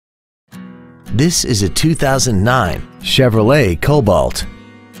This is a 2009 Chevrolet Cobalt.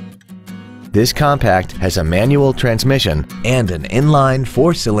 This compact has a manual transmission and an inline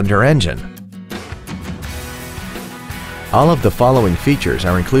 4-cylinder engine. All of the following features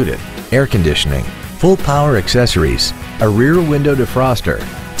are included: air conditioning, full power accessories, a rear window defroster,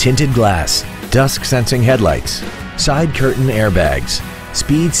 tinted glass, dusk sensing headlights, side curtain airbags,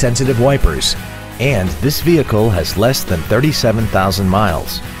 speed sensitive wipers, and this vehicle has less than 37,000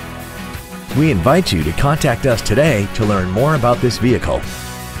 miles. We invite you to contact us today to learn more about this vehicle.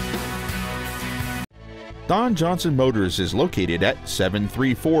 Don Johnson Motors is located at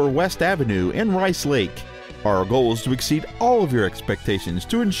 734 West Avenue in Rice Lake. Our goal is to exceed all of your expectations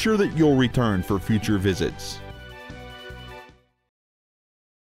to ensure that you'll return for future visits.